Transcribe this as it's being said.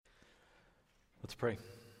Let's pray.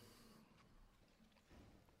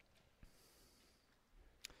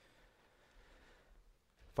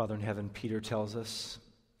 Father in heaven, Peter tells us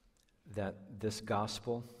that this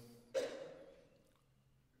gospel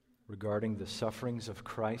regarding the sufferings of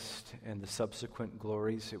Christ and the subsequent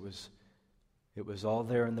glories, it was all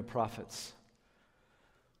there in the prophets.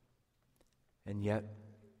 And yet,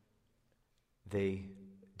 they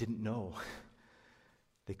didn't know.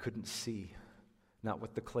 They couldn't see. Not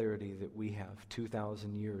with the clarity that we have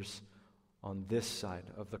 2,000 years on this side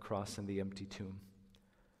of the cross and the empty tomb.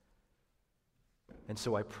 And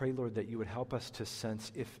so I pray, Lord, that you would help us to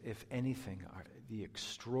sense, if anything, the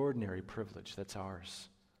extraordinary privilege that's ours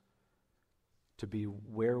to be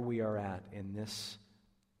where we are at in this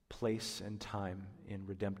place and time in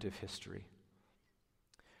redemptive history.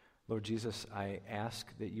 Lord Jesus, I ask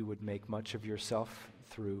that you would make much of yourself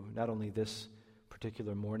through not only this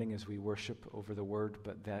particular morning as we worship over the Word,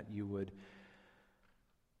 but that you would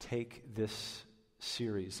take this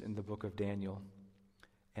series in the book of Daniel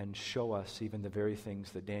and show us even the very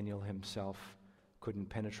things that Daniel himself couldn't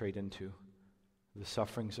penetrate into, the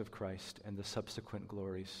sufferings of Christ and the subsequent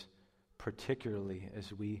glories, particularly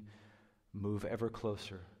as we move ever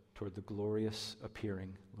closer toward the glorious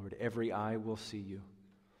appearing. Lord, every eye will see you,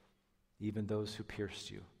 even those who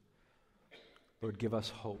pierced you. Lord, give us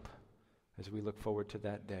hope as we look forward to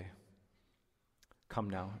that day. Come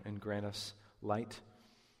now and grant us light,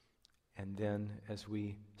 and then as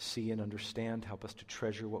we see and understand, help us to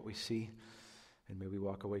treasure what we see, and may we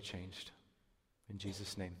walk away changed. In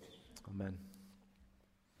Jesus' name, amen.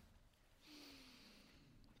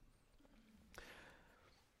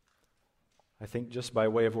 I think just by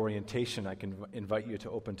way of orientation, I can invite you to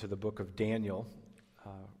open to the book of Daniel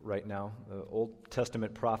right now. The Old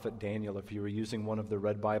Testament prophet Daniel, if you were using one of the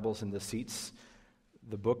red Bibles in the seats,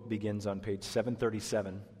 the book begins on page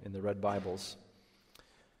 737 in the red Bibles.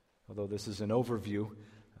 Although this is an overview,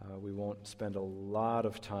 we won't spend a lot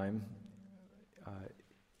of time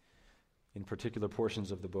in particular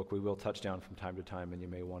portions of the book. We will touch down from time to time, and you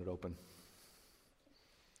may want it open.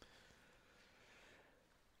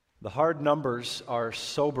 The hard numbers are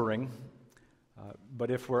sobering, but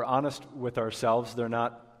if we're honest with ourselves, they're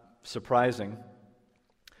not surprising.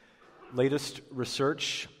 Latest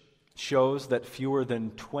research shows that fewer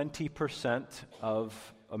than 20%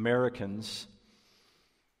 of Americans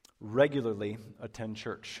regularly attend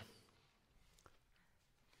church.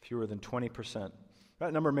 Fewer than 20%.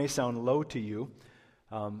 That number may sound low to you,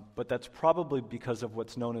 but that's probably because of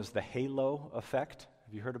what's known as the halo effect.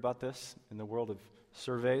 Have you heard about this in the world of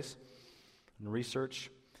surveys and research?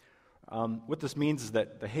 What this means is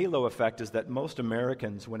that the halo effect is that most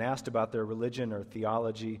Americans, when asked about their religion or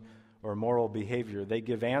theology or moral behavior, they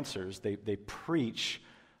give answers. They preach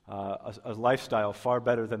a lifestyle far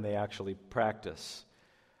better than they actually practice.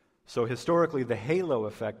 So historically, the halo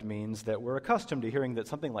effect means that we're accustomed to hearing that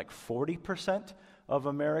something like 40% of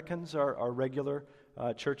Americans are regular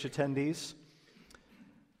church attendees.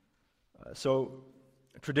 So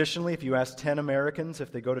traditionally, if you ask 10 Americans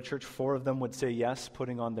if they go to church, 4 of them would say yes,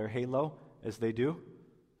 putting on their halo as they do.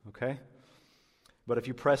 Okay? But if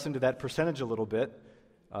you press into that percentage a little bit,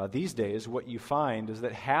 these days, what you find is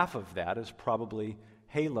that half of that is probably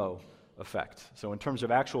halo effect. So in terms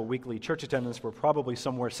of actual weekly church attendance, we're probably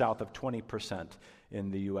somewhere south of 20%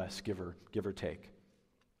 in the U.S., give or take.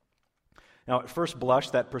 Now, at first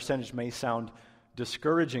blush, that percentage may sound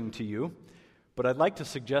discouraging to you, but I'd like to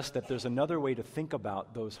suggest that there's another way to think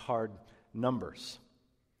about those hard numbers.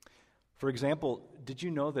 For example, did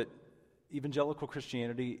you know that evangelical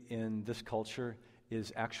Christianity in this culture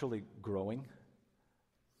is actually growing?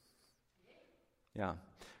 Yeah.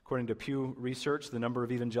 According to Pew Research, the number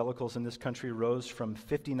of evangelicals in this country rose from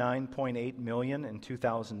 59.8 million in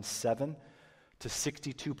 2007 to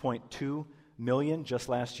 62.2 million just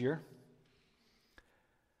last year.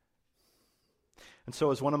 And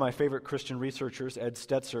so, as one of my favorite Christian researchers, Ed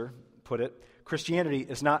Stetzer, put it, Christianity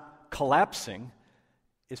is not collapsing,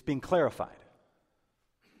 it's being clarified.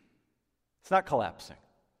 It's not collapsing.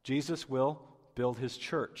 Jesus will build his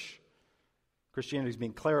church. Christianity is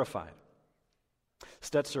being clarified.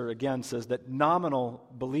 Stetzer again says that nominal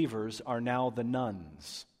believers are now the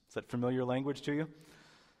nones. Is that familiar language to you?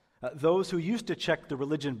 Those who used to check the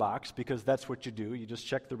religion box, because that's what you do, you just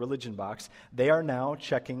check the religion box, they are now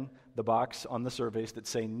checking the box on the surveys that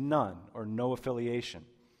say none or no affiliation.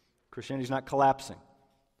 Christianity is not collapsing.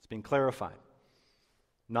 It's being clarified.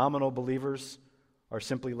 Nominal believers are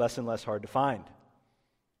simply less and less hard to find.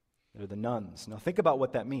 They're the nones. Now think about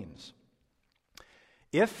what that means.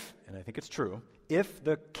 If, and I think it's true, if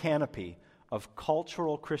the canopy of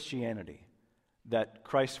cultural Christianity that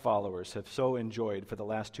Christ followers have so enjoyed for the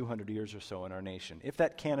last 200 years or so in our nation, if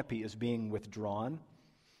that canopy is being withdrawn,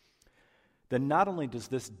 then not only does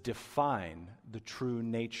this define the true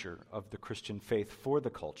nature of the Christian faith for the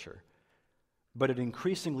culture, but it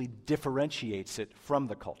increasingly differentiates it from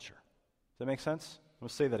the culture. Does that make sense? I'll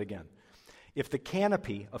say that again. If the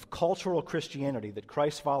canopy of cultural Christianity that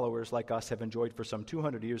Christ followers like us have enjoyed for some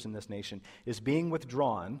 200 years in this nation is being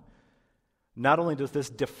withdrawn, not only does this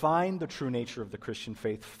define the true nature of the Christian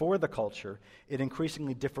faith for the culture, it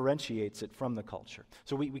increasingly differentiates it from the culture.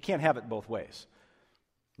 So we can't have it both ways.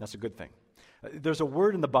 That's a good thing. There's a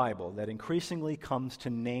word in the Bible that increasingly comes to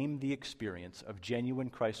name the experience of genuine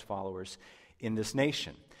Christ followers in this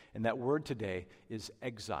nation, and that word today is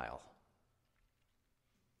exile.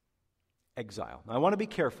 Exile. Now, I want to be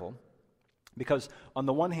careful because, on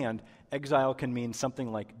the one hand, exile can mean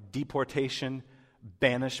something like deportation,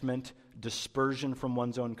 banishment, dispersion from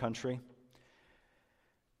one's own country.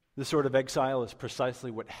 This sort of exile is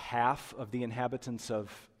precisely what half of the inhabitants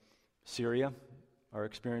of Syria are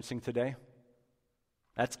experiencing today.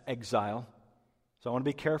 That's exile. So I want to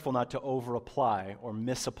be careful not to over-apply or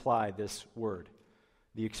misapply this word.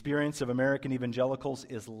 The experience of American evangelicals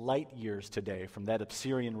is light years today from that of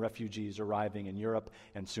Syrian refugees arriving in Europe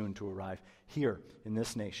and soon to arrive here in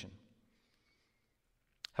this nation.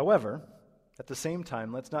 However, at the same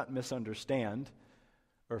time, let's not misunderstand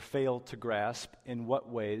or fail to grasp in what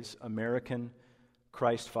ways American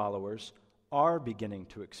Christ followers are beginning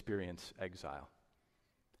to experience exile.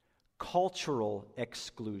 Cultural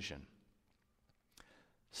exclusion,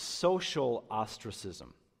 social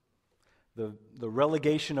ostracism, the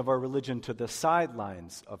relegation of our religion to the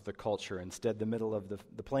sidelines of the culture, instead the middle of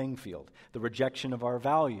the playing field, the rejection of our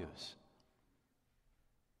values,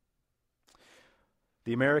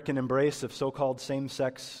 the American embrace of so-called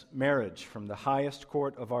same-sex marriage from the highest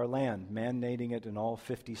court of our land, mandating it in all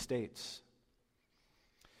 50 states,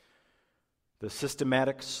 the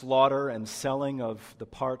systematic slaughter and selling of the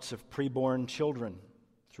parts of preborn children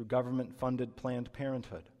through government-funded Planned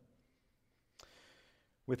Parenthood.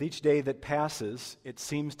 With each day that passes, it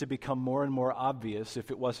seems to become more and more obvious,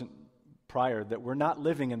 if it wasn't prior, that we're not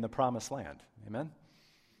living in the promised land. Amen?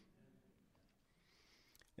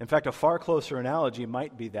 In fact, a far closer analogy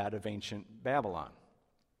might be that of ancient Babylon.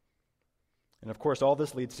 And of course, all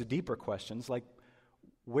this leads to deeper questions like,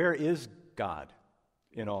 where is God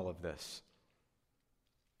in all of this?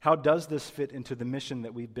 How does this fit into the mission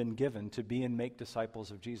that we've been given to be and make disciples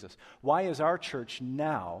of Jesus? Why is our church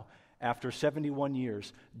now, after 71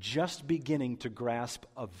 years, just beginning to grasp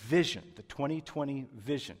a vision, the 2020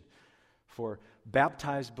 vision for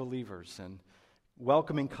baptized believers and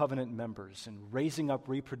welcoming covenant members and raising up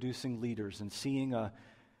reproducing leaders and seeing a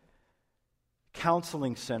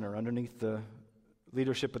counseling center underneath the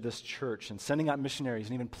leadership of this church and sending out missionaries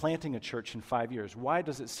and even planting a church in 5 years? Why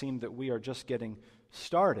does it seem that we are just getting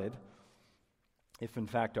started if in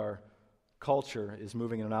fact our culture is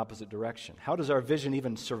moving in an opposite direction? How does our vision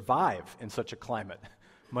even survive in such a climate,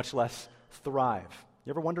 much less thrive?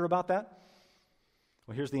 You ever wonder about that?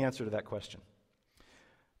 Well, here's the answer to that question.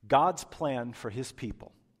 God's plan for his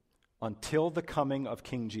people until the coming of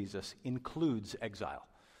King Jesus includes exile.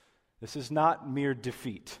 This is not mere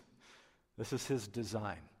defeat. This is his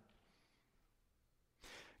design.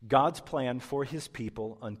 God's plan for his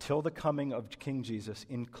people until the coming of King Jesus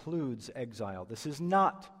includes exile. This is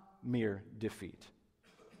not mere defeat.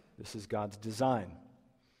 This is God's design.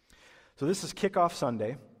 So this is Kickoff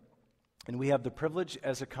Sunday, and we have the privilege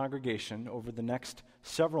as a congregation over the next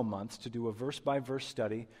several months to do a verse-by-verse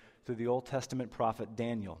study through the Old Testament prophet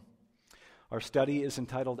Daniel. Our study is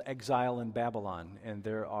entitled Exile in Babylon, and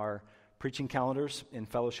there are preaching calendars in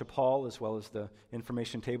Fellowship Hall as well as the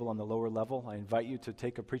information table on the lower level. I invite you to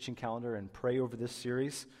take a preaching calendar and pray over this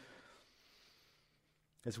series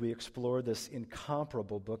as we explore this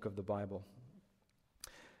incomparable book of the Bible.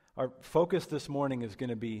 Our focus this morning is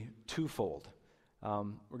going to be twofold. We're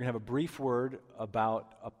going to have a brief word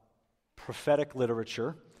about a prophetic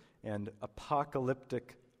literature and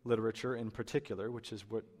apocalyptic literature in particular, which is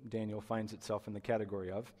what Daniel finds itself in the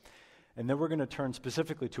category of. And then we're going to turn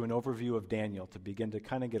specifically to an overview of Daniel to begin to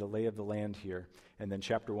kind of get a lay of the land here. And then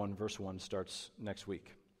chapter 1, verse 1 starts next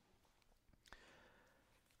week.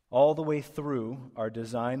 All the way through, our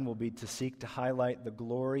design will be to seek to highlight the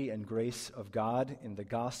glory and grace of God in the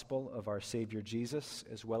gospel of our Savior Jesus,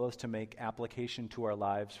 as well as to make application to our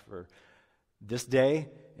lives for this day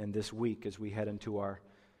and this week as we head into our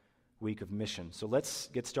week of mission. So let's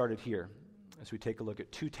get started here as we take a look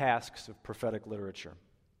at two tasks of prophetic literature.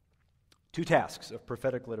 Two tasks of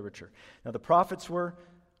prophetic literature. Now, the prophets were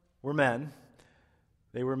men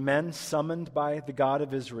They were men summoned by the God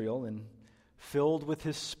of Israel and filled with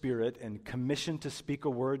his Spirit and commissioned to speak a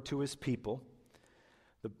word to his people.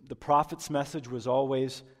 The prophet's message was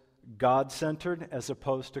always God-centered as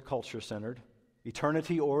opposed to culture-centered,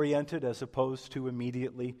 eternity-oriented as opposed to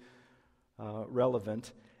immediately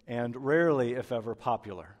relevant, and rarely, if ever,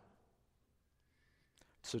 popular.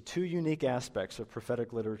 So two unique aspects of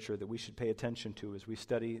prophetic literature that we should pay attention to as we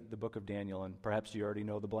study the book of Daniel, and perhaps you already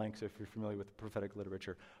know the blanks if you're familiar with prophetic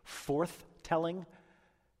literature. Forthtelling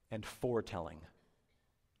and foretelling.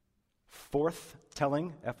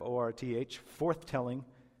 Forthtelling, F-O-R-T-H, forthtelling,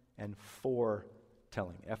 and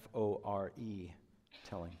foretelling, F-O-R-E,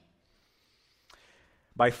 telling.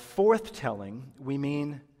 By forthtelling, we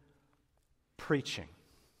mean preaching,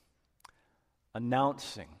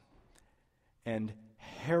 announcing, and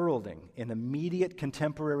heralding an immediate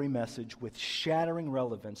contemporary message with shattering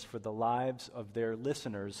relevance for the lives of their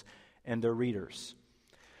listeners and their readers.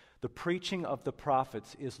 The preaching of the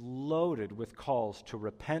prophets is loaded with calls to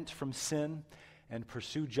repent from sin and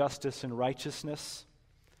pursue justice and righteousness.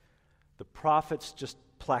 The prophets just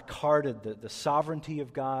placarded the sovereignty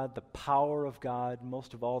of God, the power of God,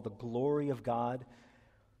 most of all, the glory of God.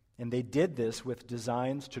 And they did this with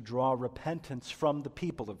designs to draw repentance from the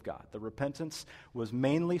people of God. The repentance was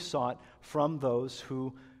mainly sought from those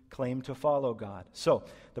who claimed to follow God. So,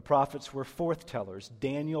 the prophets were forthtellers.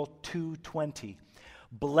 Daniel 2:20.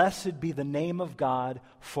 Blessed be the name of God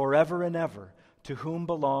forever and ever, to whom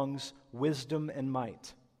belongs wisdom and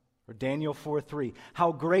might. Or Daniel 4:3.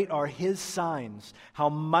 How great are his signs, how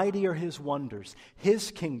mighty are his wonders.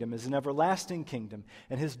 His kingdom is an everlasting kingdom,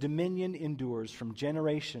 and his dominion endures from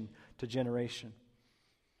generation to generation.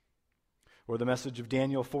 Or the message of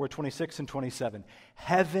Daniel 4:26 and 27.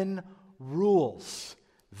 Heaven rules.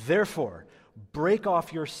 Therefore, break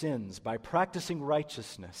off your sins by practicing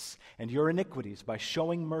righteousness, and your iniquities by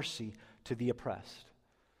showing mercy to the oppressed.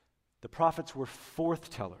 The prophets were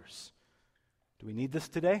forthtellers. Do we need this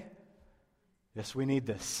today? Yes, we need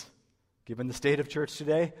this. Given the state of church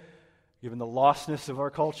today, given the lostness of our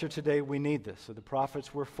culture today, we need this. So the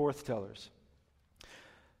prophets were forthtellers.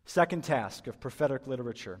 Second task of prophetic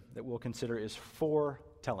literature that we'll consider is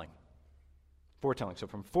foretelling. Foretelling. So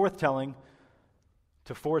from forthtelling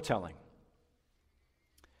to foretelling.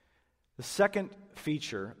 The second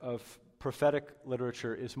feature of prophetic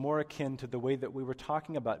literature is more akin to the way that we were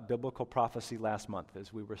talking about biblical prophecy last month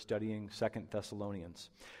as we were studying 2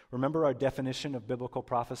 Thessalonians. Remember our definition of biblical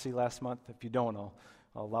prophecy last month? If you don't,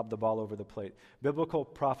 I'll lob the ball over the plate. Biblical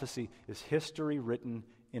prophecy is history written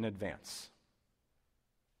in advance.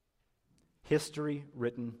 History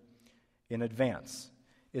written in advance.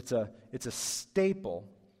 It's a staple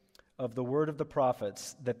of the word of the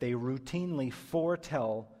prophets that they routinely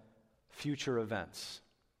foretell future events.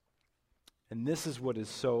 And this is what is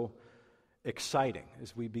so exciting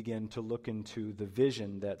as we begin to look into the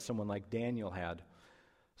vision that someone like Daniel had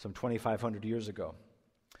some 2,500 years ago.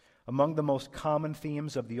 Among the most common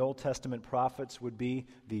themes of the Old Testament prophets would be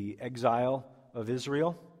the exile of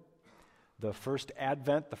Israel, the first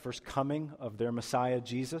advent, the first coming of their Messiah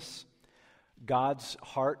Jesus, God's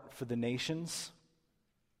heart for the nations,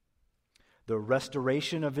 the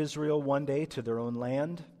restoration of Israel one day to their own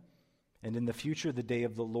land, and in the future, the day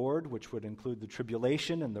of the Lord, which would include the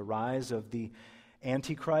tribulation and the rise of the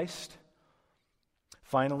Antichrist.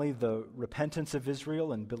 Finally, the repentance of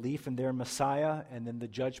Israel and belief in their Messiah, and then the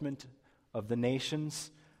judgment of the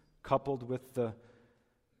nations, coupled with the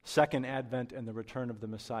second advent and the return of the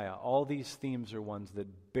Messiah. All these themes are ones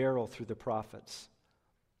that barrel through the prophets.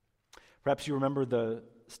 Perhaps you remember the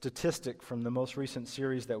statistic from the most recent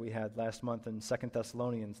series that we had last month in 2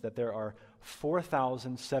 Thessalonians that there are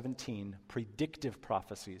 4,017 predictive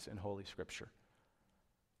prophecies in Holy Scripture.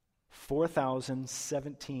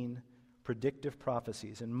 4,017 predictive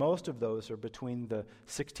prophecies, and most of those are between the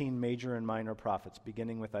 16 major and minor prophets,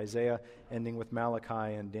 beginning with Isaiah, ending with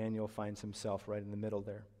Malachi, and Daniel finds himself right in the middle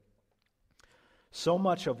there. So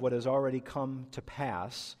much of what has already come to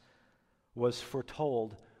pass was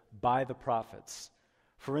foretold by the prophets.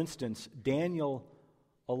 For instance, Daniel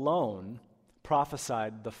alone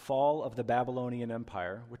prophesied the fall of the Babylonian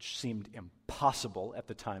Empire, which seemed impossible at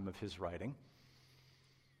the time of his writing,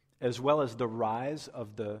 as well as the rise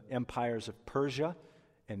of the empires of Persia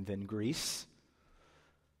and then Greece.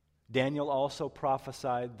 Daniel also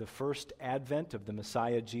prophesied the first advent of the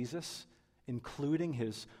Messiah Jesus, including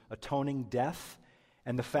his atoning death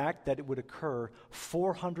and the fact that it would occur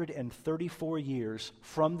 434 years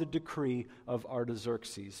from the decree of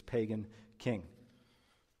Artaxerxes, pagan king.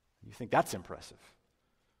 You think that's impressive.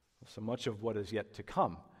 So much of what is yet to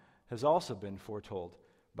come has also been foretold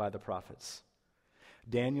by the prophets.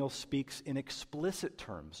 Daniel speaks in explicit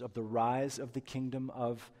terms of the rise of the kingdom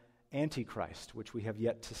of Antichrist, which we have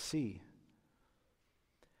yet to see.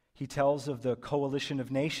 He tells of the coalition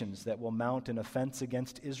of nations that will mount an offense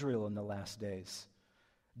against Israel in the last days.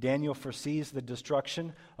 Daniel foresees the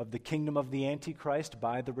destruction of the kingdom of the Antichrist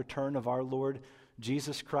by the return of our Lord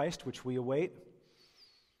Jesus Christ, which we await.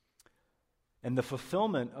 And the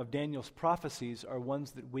fulfillment of Daniel's prophecies are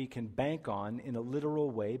ones that we can bank on in a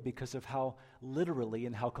literal way because of how literally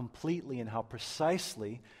and how completely and how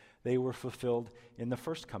precisely they were fulfilled in the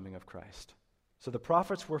first coming of Christ. So the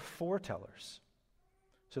prophets were foretellers.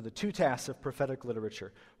 So the two tasks of prophetic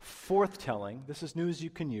literature: forthtelling, this is news you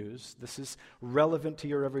can use, this is relevant to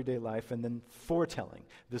your everyday life, and then foretelling,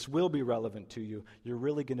 this will be relevant to you. You're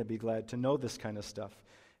really going to be glad to know this kind of stuff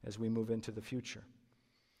as we move into the future.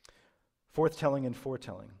 Forthtelling and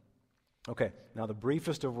foretelling. Okay, now the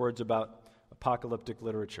briefest of words about apocalyptic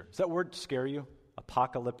literature. Does that word scare you?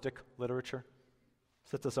 Apocalyptic literature?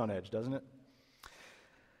 Sets us on edge, doesn't it?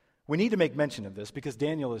 We need to make mention of this because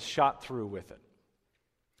Daniel is shot through with it.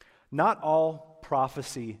 Not all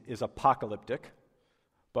prophecy is apocalyptic,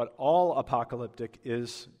 but all apocalyptic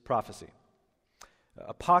is prophecy.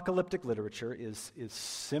 Apocalyptic literature is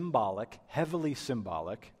symbolic, heavily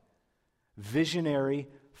symbolic, visionary,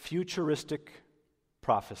 futuristic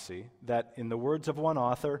prophecy that, in the words of one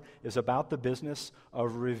author, is about the business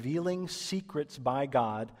of revealing secrets by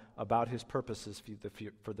God about his purposes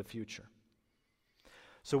for the future.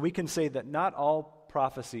 So we can say that not all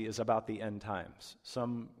prophecy is about the end times.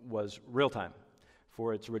 Some was real time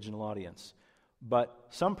for its original audience. But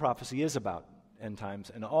some prophecy is about end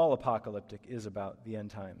times, and all apocalyptic is about the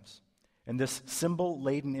end times. And this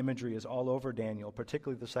symbol-laden imagery is all over Daniel,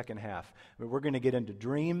 particularly the second half. I mean, we're going to get into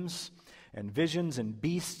dreams and visions and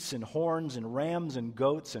beasts and horns and rams and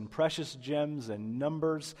goats and precious gems and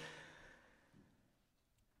numbers.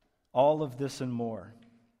 All of this and more.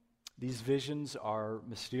 These visions are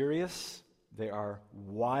mysterious, they are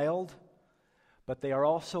wild, but they are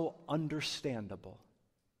also understandable,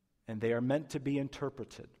 and they are meant to be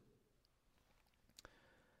interpreted.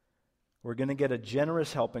 We're going to get a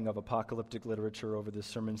generous helping of apocalyptic literature over this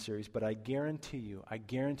sermon series, but I guarantee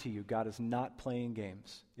you, God is not playing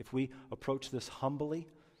games. If we approach this humbly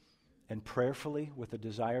and prayerfully with a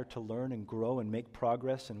desire to learn and grow and make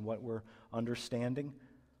progress in what we're understanding,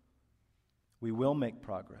 we will make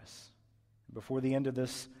progress. Before the end of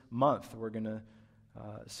this month, we're going to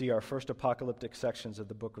see our first apocalyptic sections of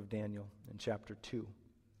the book of Daniel in chapter 2.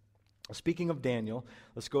 Speaking of Daniel,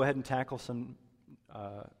 let's go ahead and tackle some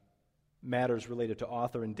matters related to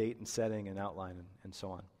author and date and setting and outline and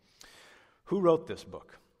so on. Who wrote this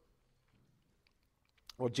book?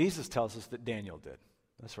 Well, Jesus tells us that Daniel did.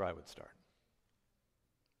 That's where I would start.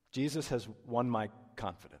 Jesus has won my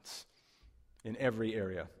confidence in every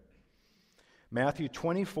area. Matthew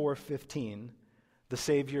 24:15, the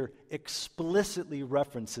Savior explicitly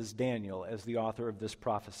references Daniel as the author of this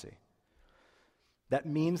prophecy. That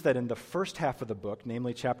means that in the first half of the book,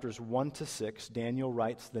 namely chapters 1 to 6, Daniel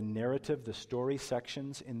writes the narrative, the story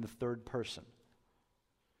sections in the third person.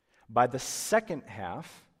 By the second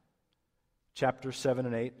half, chapters 7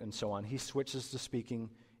 and 8 and so on, he switches to speaking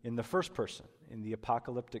in the first person, in the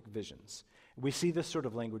apocalyptic visions. We see this sort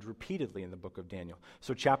of language repeatedly in the book of Daniel.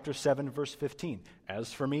 So chapter 7, verse 15,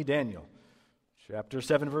 as for me, Daniel. Chapter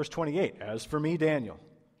 7, verse 28, as for me, Daniel.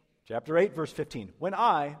 Chapter 8, verse 15, when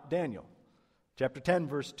I, Daniel. Chapter 10,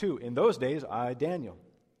 verse 2, in those days, I, Daniel.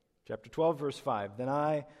 Chapter 12, verse 5, then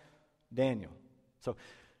I, Daniel. So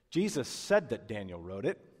Jesus said that Daniel wrote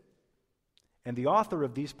it, and the author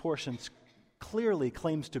of these portions clearly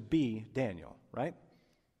claims to be Daniel, right?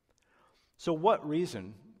 So what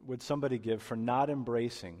reason would somebody give for not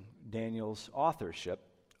embracing Daniel's authorship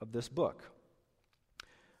of this book?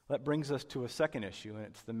 That brings us to a second issue, and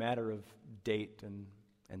it's the matter of date and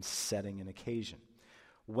setting and occasion.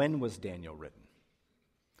 When was Daniel written?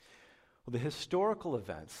 Well, the historical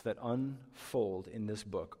events that unfold in this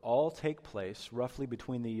book all take place roughly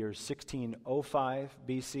between the years 1605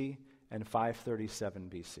 BC and 537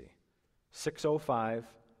 BC. 605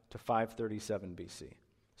 to 537 BC.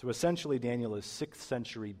 So essentially, Daniel is 6th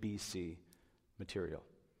century BC material.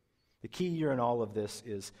 The key year in all of this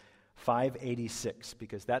is 586,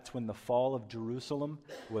 because that's when the fall of Jerusalem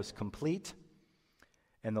was complete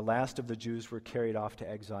and the last of the Jews were carried off to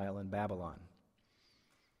exile in Babylon.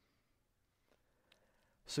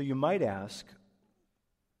 So you might ask,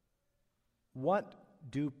 what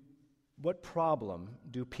problem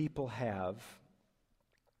do people have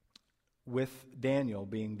with Daniel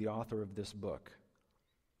being the author of this book?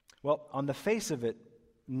 Well, on the face of it,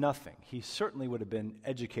 nothing. He certainly would have been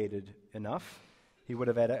educated enough. He would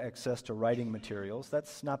have had access to writing materials.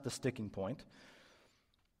 That's not the sticking point.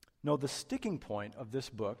 No, the sticking point of this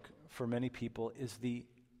book for many people is the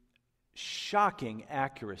shocking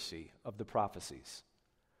accuracy of the prophecies.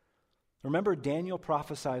 Remember, Daniel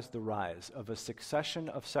prophesies the rise of a succession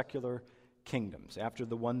of secular kingdoms after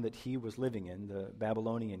the one that he was living in, the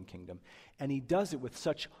Babylonian kingdom. And he does it with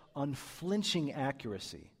such unflinching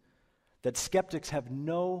accuracy that skeptics have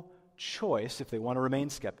no choice, if they want to remain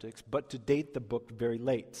skeptics, but to date the book very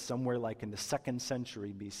late, somewhere like in the 2nd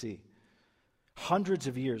century BC. Hundreds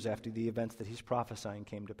of years after the events that he's prophesying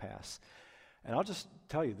came to pass. And I'll just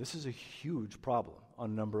tell you, this is a huge problem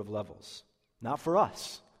on a number of levels. Not for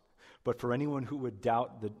us, but for anyone who would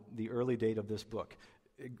doubt the early date of this book.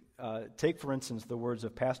 Take, for instance, the words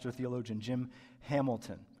of pastor theologian Jim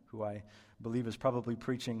Hamilton, who I believe is probably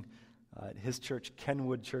preaching at his church,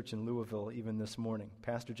 Kenwood Church in Louisville, even this morning.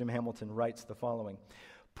 Pastor Jim Hamilton writes the following: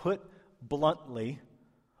 "Put bluntly,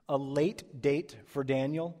 a late date for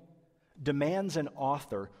Daniel demands an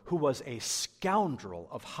author who was a scoundrel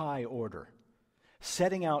of high order,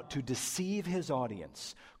 setting out to deceive his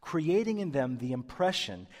audience, creating in them the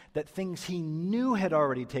impression that things he knew had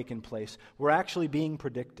already taken place were actually being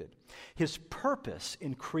predicted. His purpose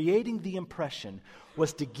in creating the impression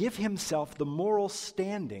was to give himself the moral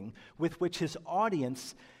standing with which his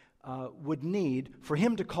audience would need for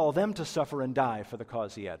him to call them to suffer and die for the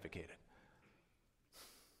cause he advocated."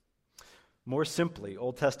 More simply,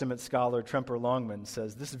 Old Testament scholar Tremper Longman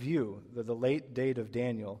says this view, that the late date of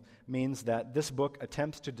Daniel, means that this book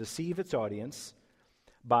attempts to deceive its audience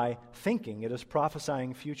by thinking it is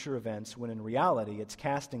prophesying future events when in reality it's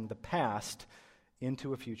casting the past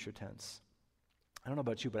into a future tense. I don't know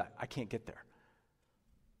about you, but I can't get there.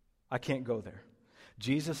 I can't go there.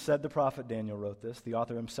 Jesus said the prophet Daniel wrote this. The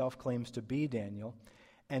author himself claims to be Daniel.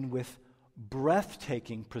 And with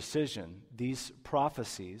breathtaking precision, these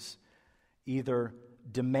prophecies either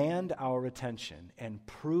demand our attention and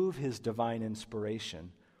prove his divine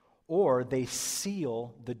inspiration, or they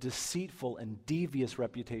seal the deceitful and devious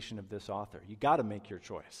reputation of this author. You got to make your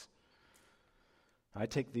choice. I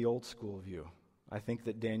take the old school view. I think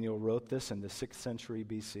that Daniel wrote this in the 6th century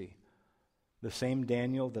BC. The same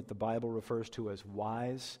Daniel that the Bible refers to as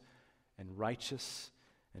wise and righteous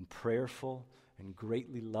and prayerful and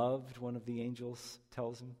greatly loved, one of the angels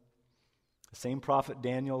tells him. The same prophet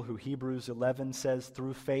Daniel who Hebrews 11 says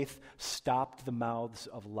through faith stopped the mouths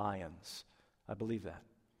of lions. I believe that.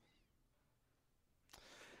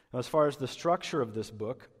 Now, as far as the structure of this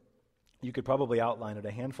book, you could probably outline it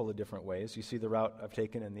a handful of different ways. You see the route I've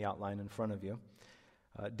taken in the outline in front of you.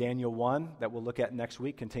 Daniel 1, that we'll look at next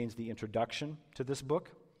week, contains the introduction to this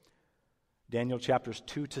book. Daniel chapters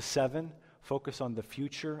 2 to 7 focus on the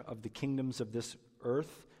future of the kingdoms of this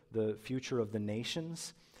earth, the future of the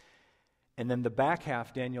nations. And then the back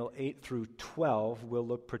half, Daniel 8 through 12, will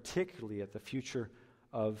look particularly at the future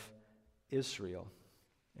of Israel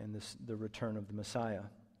and the return of the Messiah.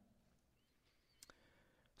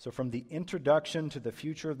 So from the introduction to the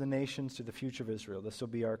future of the nations to the future of Israel, this will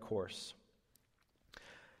be our course.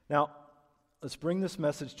 Now, let's bring this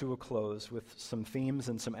message to a close with some themes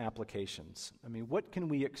and some applications. I mean, what can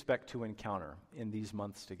we expect to encounter in these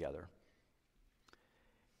months together?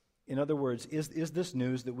 In other words, is this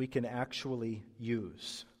news that we can actually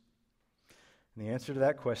use? And the answer to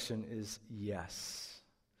that question is yes.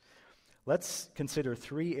 Let's consider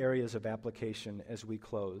 3 areas of application as we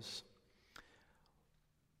close.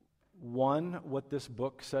 1, what this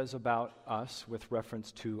book says about us with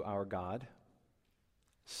reference to our God.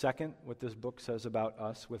 2nd, what this book says about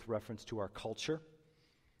us with reference to our culture.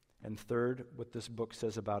 And 3rd, what this book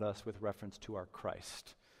says about us with reference to our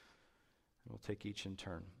Christ. We'll take each in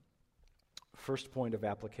turn. First point of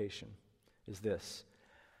application is this: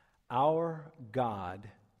 our God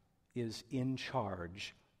is in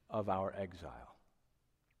charge of our exile.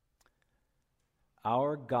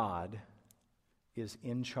 Our God is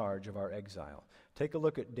in charge of our exile. Take a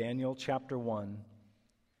look at Daniel chapter 1,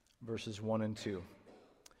 verses 1 and 2.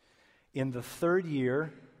 In the 3rd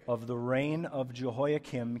year of the reign of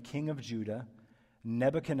Jehoiakim, king of Judah,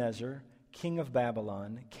 Nebuchadnezzar, king of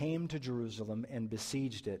Babylon, came to Jerusalem and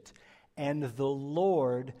besieged it. And the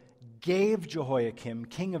Lord gave Jehoiakim,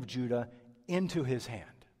 king of Judah, into his hand.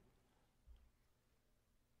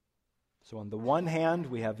 So on the one hand,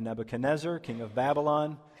 we have Nebuchadnezzar, king of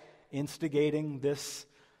Babylon, instigating this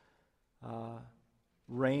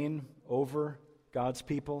reign over God's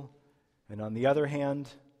people. And on the other hand,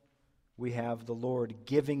 we have the Lord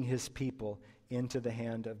giving his people into the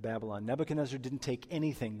hand of Babylon. Nebuchadnezzar didn't take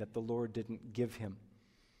anything that the Lord didn't give him.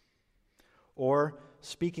 Or,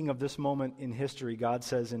 speaking of this moment in history, God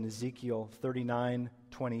says in Ezekiel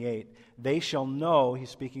 39:28, they shall know,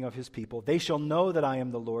 he's speaking of his people, they shall know that I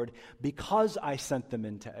am the Lord because I sent them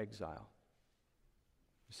into exile.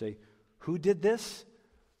 You say, who did this?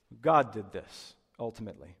 God did this,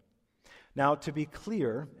 ultimately. Now, to be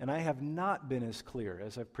clear, and I have not been as clear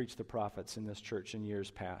as I've preached the prophets in this church in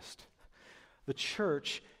years past, the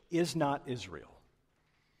church is not Israel.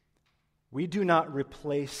 We do not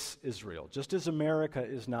replace Israel, just as America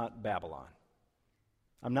is not Babylon.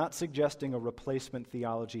 I'm not suggesting a replacement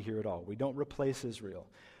theology here at all. We don't replace Israel.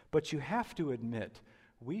 But you have to admit,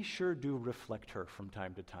 we sure do reflect her from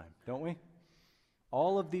time to time, don't we?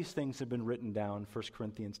 All of these things have been written down, 1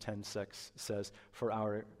 Corinthians 10:6 says, for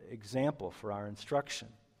our example, for our instruction.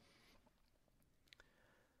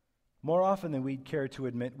 More often than we'd care to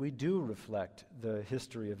admit, we do reflect the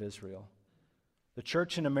history of Israel. The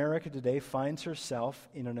church in America today finds herself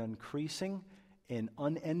in an increasing and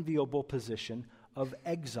unenviable position of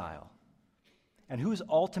exile. And who's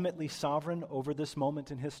ultimately sovereign over this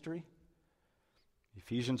moment in history?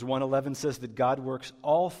 Ephesians 1:11 says that God works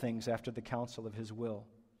all things after the counsel of his will.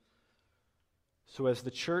 So as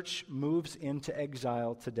the church moves into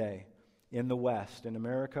exile today in the West, in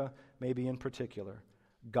America maybe in particular,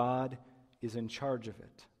 God is in charge of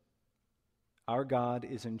it. Our God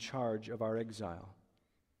is in charge of our exile.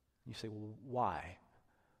 You say, well, why?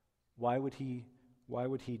 Why would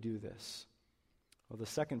he do this? Well, the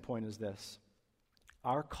second point is this.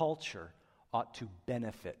 Our culture ought to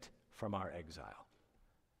benefit from our exile.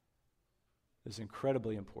 This is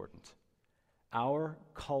incredibly important. Our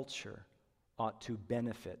culture ought to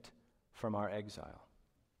benefit from our exile.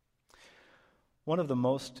 One of the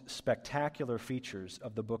most spectacular features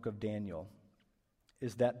of the book of Daniel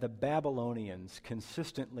is that the Babylonians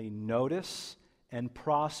consistently notice and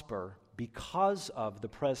prosper because of the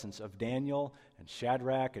presence of Daniel and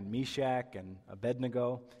Shadrach and Meshach and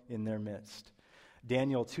Abednego in their midst.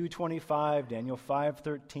 Daniel 2:25, Daniel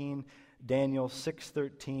 5:13, Daniel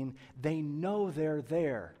 6:13, they know they're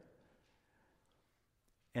there.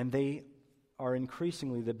 And they are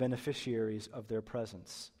increasingly the beneficiaries of their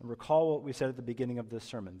presence. And recall what we said at the beginning of this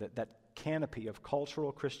sermon, that canopy of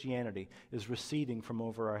cultural Christianity is receding from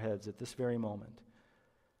over our heads at this very moment.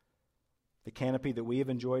 The canopy that we have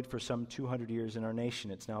enjoyed for some 200 years in our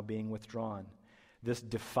nation, it's now being withdrawn. This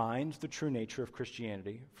defines the true nature of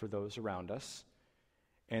Christianity for those around us,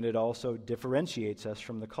 and it also differentiates us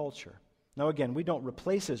from the culture. Now again, we don't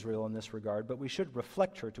replace Israel in this regard, but we should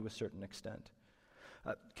reflect her to a certain extent.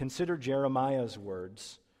 Consider Jeremiah's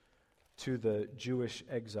words to the Jewish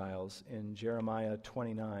exiles in Jeremiah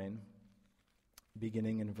 29,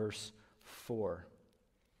 beginning in verse 4.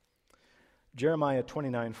 Jeremiah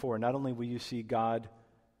 29:4, not only will you see God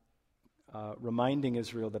reminding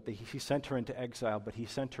Israel that he sent her into exile, but he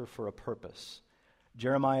sent her for a purpose.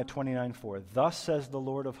 Jeremiah 29:4, thus says the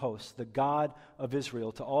Lord of hosts, the God of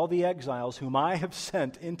Israel, to all the exiles whom I have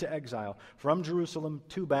sent into exile from Jerusalem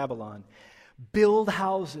to Babylon, build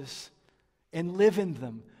houses and live in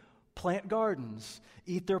them, plant gardens,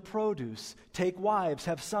 eat their produce, take wives,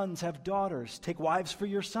 have sons, have daughters, take wives for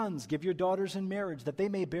your sons, give your daughters in marriage, that they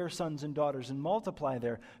may bear sons and daughters, and multiply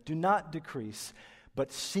there. Do not decrease,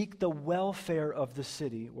 but seek the welfare of the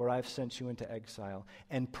city where I've sent you into exile,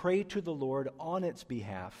 and pray to the Lord on its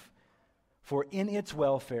behalf, for in its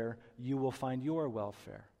welfare you will find your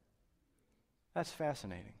welfare. That's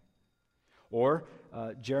fascinating. Or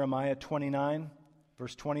Jeremiah 29,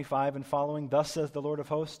 verse 25 and following, thus says the Lord of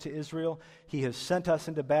hosts to Israel, he has sent us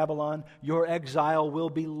into Babylon. Your exile will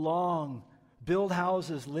be long. Build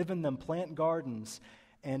houses, live in them, plant gardens,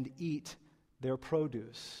 and eat their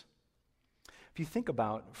produce. If you think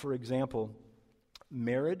about, for example,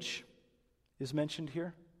 marriage is mentioned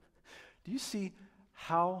here. Do you see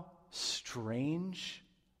how strange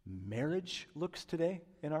marriage looks today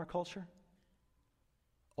in our culture?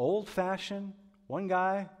 Old-fashioned, one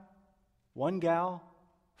guy, one gal,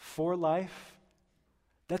 for life.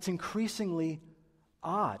 That's increasingly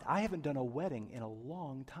odd. I haven't done a wedding in a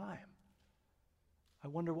long time. I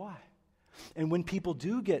wonder why. And when people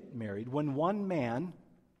do get married, when one man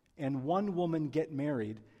and one woman get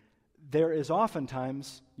married, there is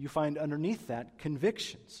oftentimes, you find underneath that,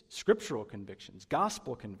 convictions, scriptural convictions,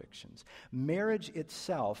 gospel convictions. Marriage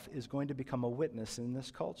itself is going to become a witness in this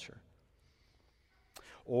culture.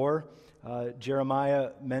 Or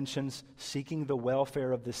Jeremiah mentions seeking the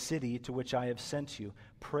welfare of the city to which I have sent you.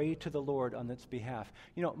 Pray to the Lord on its behalf.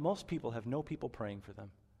 You know, most people have no people praying for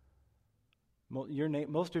them.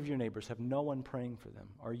 Most of your neighbors have no one praying for them.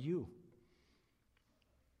 Are you?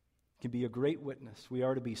 can be a great witness. We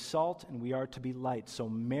are to be salt and we are to be light. So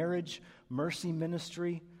marriage, mercy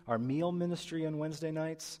ministry, our meal ministry on Wednesday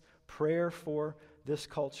nights, prayer for this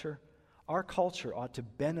culture. Our culture ought to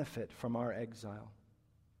benefit from our exile.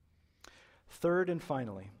 Third and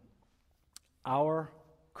finally, our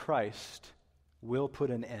Christ will put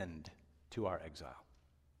an end to our exile.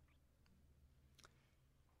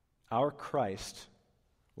 Our Christ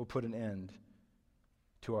will put an end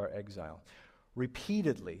to our exile.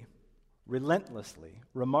 Repeatedly, relentlessly,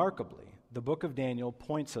 remarkably, the book of Daniel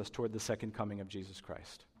points us toward the second coming of Jesus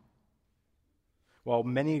Christ. While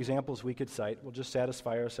many examples we could cite, we'll just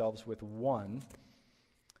satisfy ourselves with one.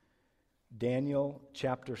 Daniel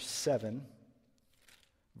chapter 7,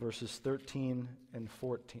 verses 13 and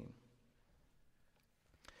 14.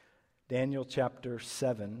 Daniel chapter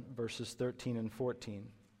 7, verses 13 and 14.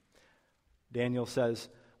 Daniel says,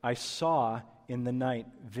 I saw in the night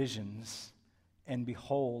visions, and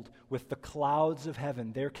behold, with the clouds of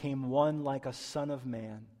heaven there came one like a son of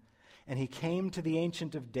man. And he came to the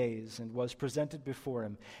Ancient of Days and was presented before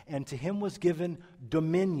him. And to him was given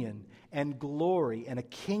dominion and glory and a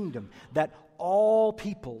kingdom that all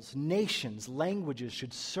peoples, nations, languages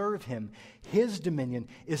should serve him. His dominion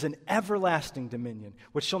is an everlasting dominion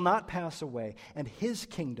which shall not pass away, and his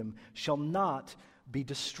kingdom shall not be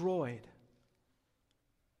destroyed.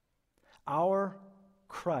 Our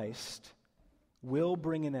Christ will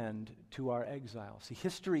bring an end to our exile. See,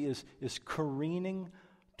 history is careening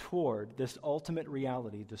toward this ultimate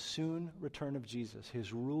reality, the soon return of Jesus,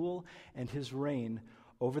 his rule and his reign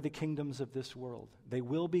over the kingdoms of this world. They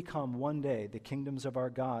will become one day the kingdoms of our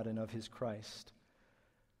God and of his Christ.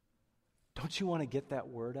 Don't you want to get that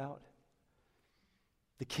word out?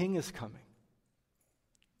 The King is coming.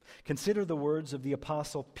 Consider the words of the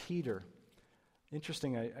Apostle Peter.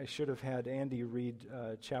 Interesting, I should have had Andy read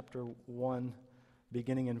chapter 1,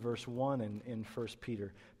 beginning in verse 1 in 1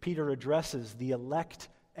 Peter. Peter addresses the elect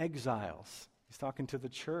exiles. He's talking to the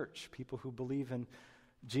church, people who believe in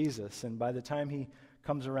Jesus. And by the time he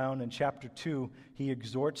comes around in chapter 2, he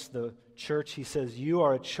exhorts the church. He says, you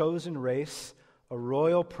are a chosen race, a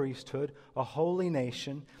royal priesthood, a holy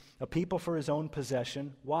nation, a people for his own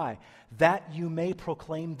possession. Why? That you may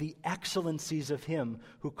proclaim the excellencies of him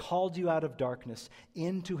who called you out of darkness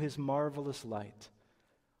into his marvelous light.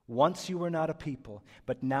 Once you were not a people,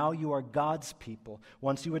 but now you are God's people.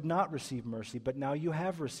 Once you had not received mercy, but now you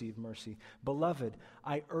have received mercy. Beloved,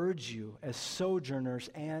 I urge you as sojourners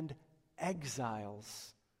and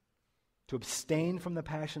exiles to abstain from the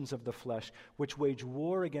passions of the flesh, which wage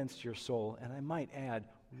war against your soul, and I might add,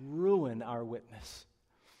 ruin our witness.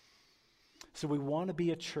 So we want to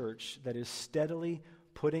be a church that is steadily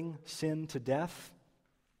putting sin to death.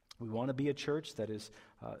 We want to be a church that is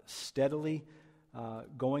steadily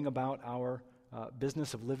going about our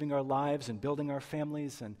business of living our lives and building our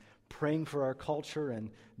families and praying for our culture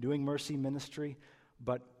and doing mercy ministry.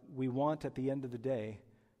 But we want, at the end of the day,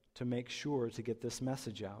 to make sure to get this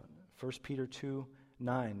message out. 1 Peter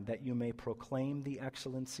 2:9, that you may proclaim the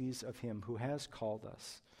excellencies of him who has called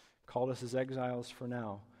us as exiles for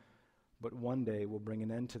now, but one day will bring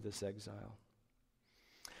an end to this exile.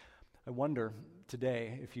 I wonder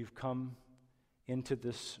today if you've come into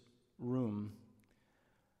this room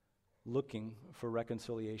looking for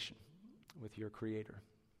reconciliation with your Creator.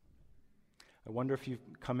 I wonder if you've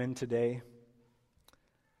come in today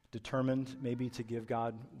determined maybe to give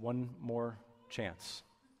God one more chance.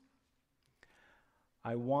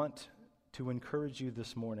 I want to encourage you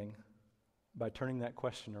this morning by turning that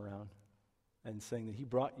question around and saying that he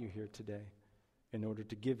brought you here today in order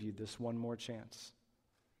to give you this one more chance.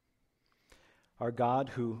 Our God,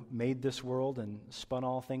 who made this world and spun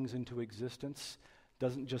all things into existence,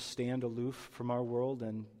 doesn't just stand aloof from our world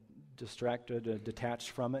and distracted or detached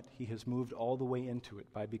from it. He has moved all the way into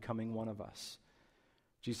it by becoming one of us.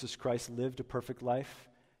 Jesus Christ lived a perfect life.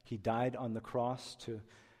 He died on the cross to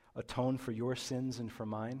atone for your sins and for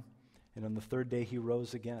mine. And on the third day, he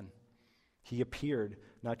rose again. He appeared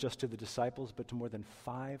not just to the disciples, but to more than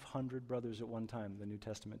 500 brothers at one time, the New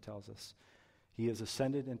Testament tells us. He has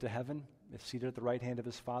ascended into heaven, is seated at the right hand of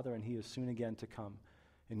his Father, and he is soon again to come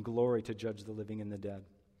in glory to judge the living and the dead.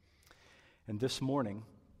 And this morning,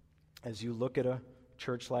 as you look at a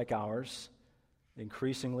church like ours,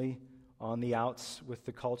 increasingly on the outs with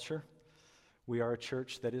the culture, we are a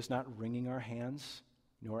church that is not wringing our hands,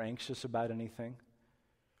 nor anxious about anything.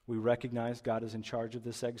 We recognize God is in charge of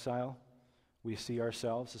this exile. We see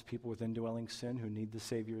ourselves as people with indwelling sin who need the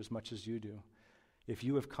Savior as much as you do. If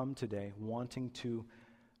you have come today wanting to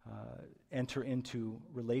enter into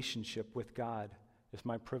relationship with God, it's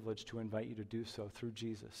my privilege to invite you to do so through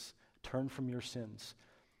Jesus. Turn from your sins.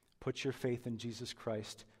 Put your faith in Jesus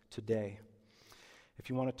Christ today. If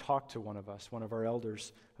you want to talk to one of us, one of our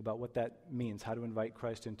elders, about what that means, how to invite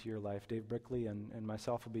Christ into your life, Dave Brickley and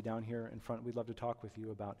myself will be down here in front. We'd love to talk with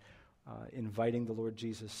you about inviting the Lord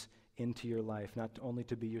Jesus into your life, not only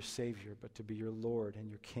to be your Savior, but to be your Lord and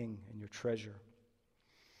your King and your treasure.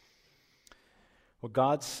 Well,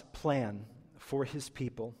 God's plan for his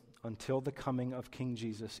people until the coming of King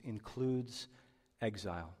Jesus includes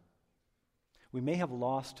exile. We may have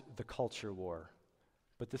lost the culture war,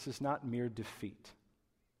 but this is not mere defeat.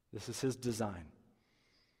 This is his design.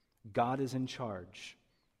 God is in charge.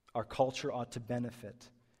 Our culture ought to benefit,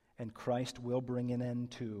 and Christ will bring an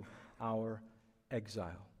end to our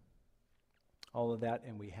exile. All of that,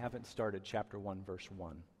 and we haven't started chapter 1, verse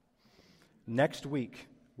 1. Next week,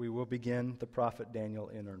 we will begin the prophet Daniel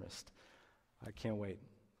in earnest. I can't wait.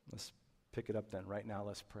 Let's pick it up then. Right now,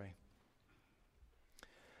 let's pray.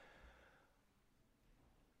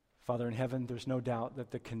 Father in heaven, there's no doubt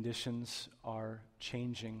that the conditions are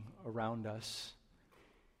changing around us.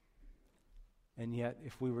 And yet,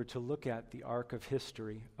 if we were to look at the arc of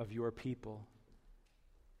history of your people,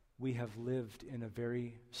 we have lived in a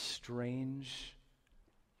very strange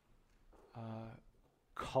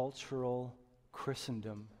cultural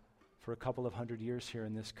Christendom for a couple of hundred years here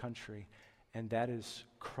in this country, and that is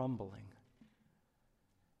crumbling.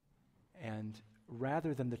 And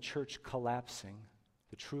rather than the church collapsing,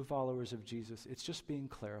 the true followers of Jesus, it's just being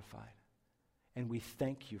clarified. And we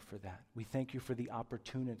thank you for that. We thank you for the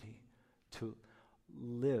opportunity to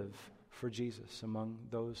live for Jesus among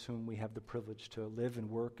those whom we have the privilege to live and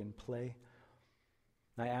work and play.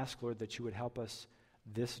 And I ask, Lord, that you would help us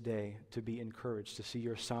this day to be encouraged, to see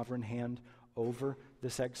your sovereign hand over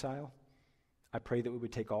this exile. I pray that we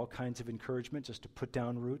would take all kinds of encouragement just to put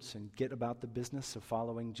down roots and get about the business of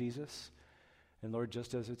following Jesus. And Lord,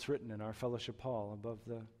 just as it's written in our fellowship hall above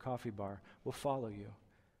the coffee bar, we'll follow you.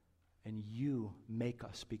 And you make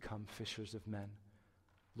us become fishers of men.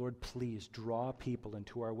 Lord, please draw people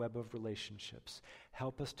into our web of relationships.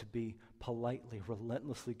 Help us to be politely,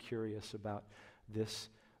 relentlessly curious about this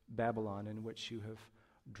Babylon in which you have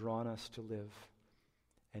drawn us to live.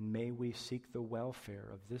 And may we seek the welfare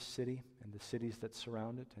of this city and the cities that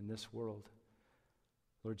surround it and this world.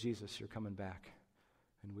 Lord Jesus, you're coming back,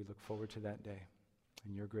 and we look forward to that day.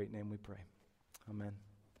 In your great name we pray. Amen.